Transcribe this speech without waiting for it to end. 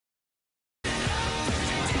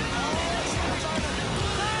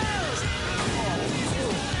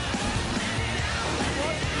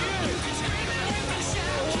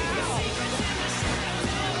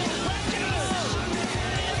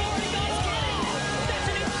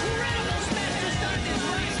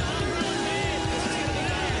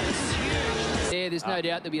there's no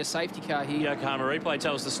doubt there'll be a safety car here. Yokohama replay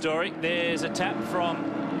tells the story. There's a tap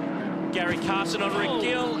from Gary Carson on Rick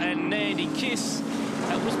Gill and Andy Kiss.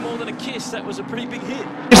 That was more than a kiss, that was a pretty big hit.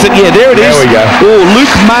 Yeah, there it is. There we go. Oh,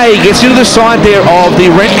 Luke May gets into the side there of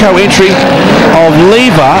the Renko entry of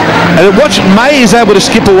Lever. And watch, May is able to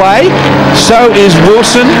skip away. So is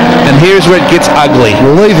Wilson. And here's where it gets ugly.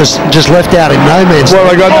 Lever's just left out in no man's. Well,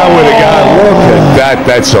 they got nowhere to go. Look at that.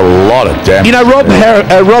 That's a lot of damage. You know,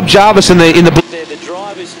 Rob Jarvis in the The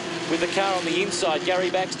drivers with the car on the inside. Gary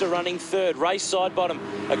Baxter running third. Race side bottom.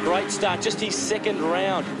 A great start. Just his second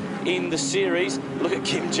round in the series. Look at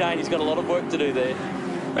Kim Jane. He's got a lot of work to do there.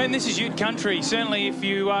 And this is Ute country. Certainly, if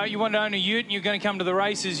you want to own a Ute and you're going to come to the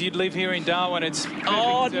races, you'd live here in Darwin. It's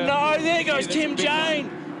perfect, no, there goes Kim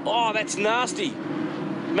Jane. Oh, that's nasty.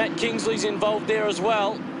 Matt Kingsley's involved there as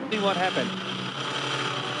well. See what happened.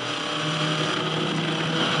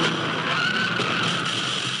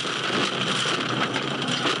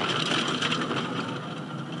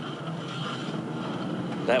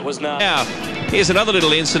 That was nasty. Now, here's another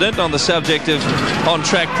little incident on the subject of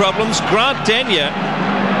on-track problems. Grant Denyer,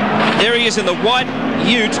 there he is in the white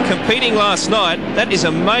Ute competing last night. That is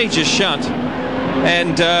a major shunt.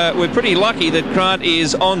 And we're pretty lucky that Grant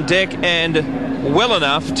is on deck and well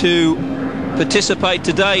enough to participate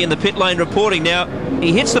today in the pit lane reporting. Now,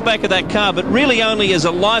 he hits the back of that car, but really only as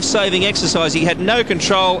a life-saving exercise. He had no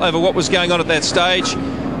control over what was going on at that stage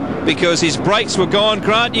because his brakes were gone.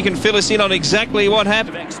 Grant, you can fill us in on exactly what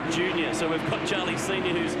happened. Junior, so we've got Charlie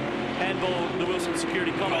Senior who's handballed the Wilson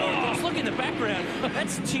Security Commodore. Of course, look in the background.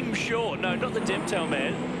 That's Tim Shaw. No, not the Demtel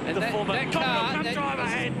man. And the former that driver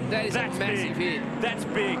head. That is That's a massive big. hit. That's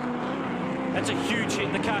big. That's a huge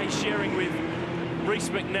hit. The car he's sharing with Reece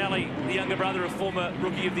McNally, the younger brother of former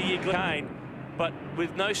Rookie of the Year Glenn Kane. But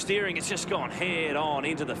with no steering, it's just gone head on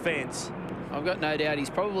into the fence. I've got no doubt he's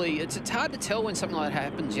probably... It's hard to tell when something like that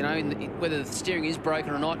happens, you know, whether the steering is broken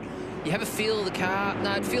or not. You have a feel of the car.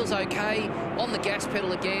 No, it feels okay. On the gas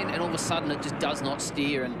pedal again, and all of a sudden it just does not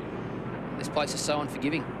steer, and this place is so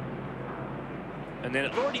unforgiving. And then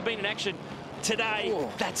it's already been in action today.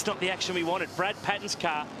 Oh. That's not the action we wanted. Brad Patton's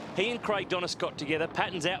car. He and Craig Donis got together.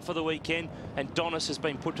 Patton's out for the weekend, and Donis has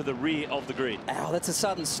been put to the rear of the grid. Ow, that's a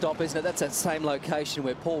sudden stop, isn't it? That's that same location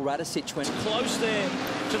where Paul Radicic went. Close there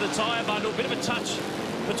to the tyre bundle. Bit of a touch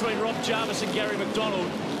between Rob Jarvis and Gary McDonald.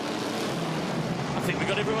 I think we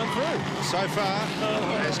got everyone through. So far,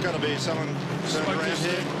 there's got to be someone turned around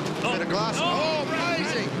here. Bit of glass. Oh,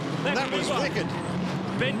 amazing! That was wicked.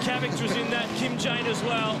 Ben Cavic was in that. Kim Jane as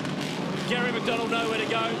well. Gary McDonald nowhere to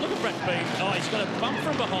go. Look at Brett Bean. Oh, he's got a bump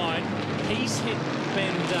from behind. He's hit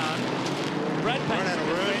Ben Dunn. Brad Patton's in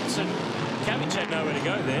the fence, and Cavic had nowhere to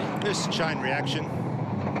go there. This chain reaction.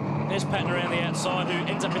 There's Patton around the outside, who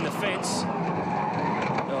ends up in the fence.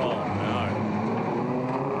 Oh,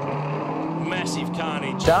 no. Massive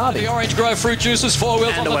carnage. Derby. The Orange Grove fruit juices, four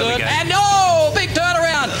wheels on the dirt. And no! Big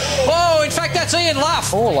turnaround! Oh, in fact, that's Ian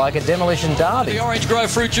Luff. Oh, like a demolition derby. The Orange Grove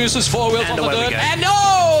fruit juices, four wheels on the dirt. And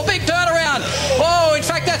no! Big turnaround! Oh, in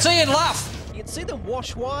fact, that's Ian Luff. You can see them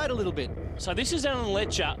wash wide a little bit. So this is Alan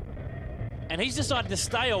Letcher, and he's decided to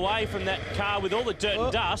stay away from that car with all the dirt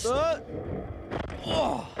and dust.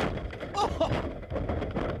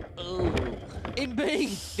 In being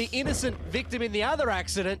the innocent victim in the other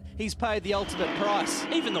accident, he's paid the ultimate price.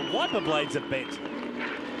 Even the wiper blades are bent.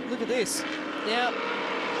 Look at this. Now,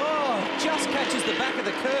 just catches the back of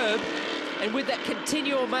the curb, and with that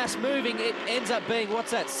continual mass moving, it ends up being,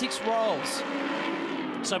 what's that, 6 rolls.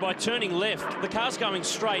 So by turning left, the car's going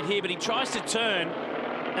straight here, but he tries to turn,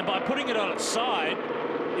 and by putting it on its side,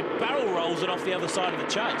 it barrel rolls it off the other side of the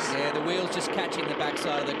chase. Yeah, the wheel's just catching the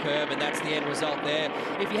backside of the curb, and that's the end result there.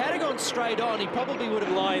 If he had gone straight on, he probably would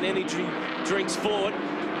have... Lion Energy Drinks Ford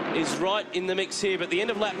is right in the mix here, but at the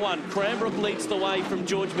end of lap 1, Cranbrook leads the way from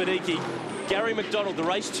George Mediki. Gary McDonald, the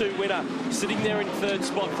race 2 winner, sitting there in 3rd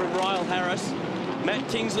spot from Ryle Harris. Matt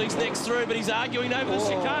Kingsley's next through, but he's arguing over the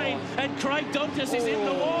chicane, and Craig Dontas is in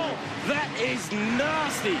the wall. That is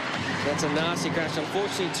nasty. That's a nasty crash.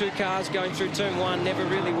 Unfortunately, 2 cars going through turn 1 never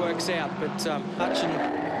really works out, but Hutch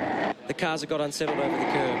and the cars have got unsettled over the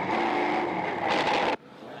curb.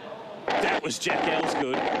 That was Jack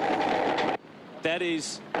Elsgood. That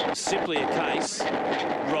is simply a case,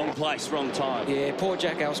 wrong place, wrong time. Yeah, poor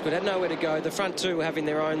Jack Elsgood had nowhere to go. The front 2 were having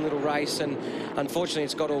their own little race, and unfortunately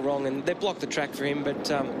it's got all wrong, and they blocked the track for him, but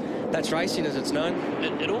that's racing as it's known.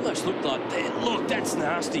 It almost looked like, look, that's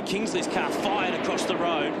nasty. Kingsley's car fired across the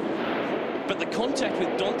road, but the contact with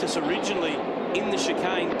Dontas originally in the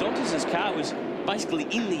chicane, Dontas's car was basically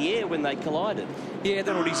in the air when they collided. Yeah,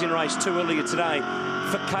 that already in race 2 earlier today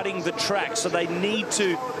for cutting the track. So they need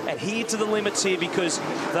to adhere to the limits here because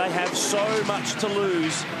they have so much to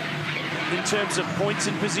lose in terms of points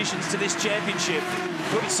and positions to this championship.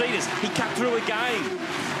 Look at Cedars. He cut through again.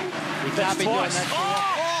 That's twice.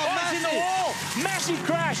 He's in the wall. Massive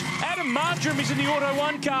crash. Adam Marjoram is in the Auto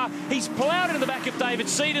 1 car. He's ploughed into the back of David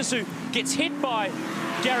Cedars, who gets hit by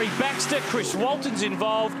Gary Baxter. Chris Walton's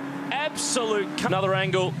involved. Absolute. Another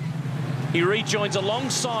angle. He rejoins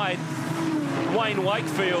alongside Wayne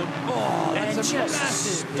Wakefield. Oh, and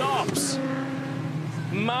just stops.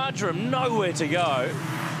 Marjoram nowhere to go.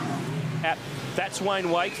 That's Wayne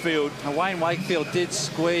Wakefield. And Wayne Wakefield did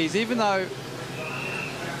squeeze, even though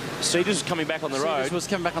Cedars was coming back on the road. Cedars was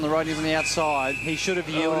coming back on the road. He was on the outside. He should have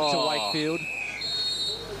yielded to Wakefield.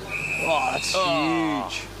 Oh, that's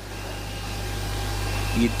huge.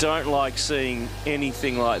 You don't like seeing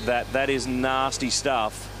anything like that. That is nasty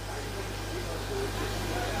stuff.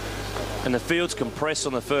 And the field's compressed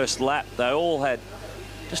on the first lap. They all had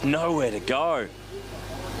just nowhere to go.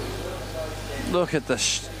 Look at the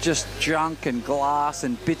just junk and glass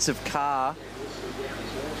and bits of car.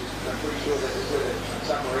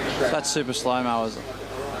 That super slow-mo was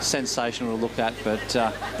sensational to look at, but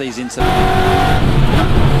these incidents...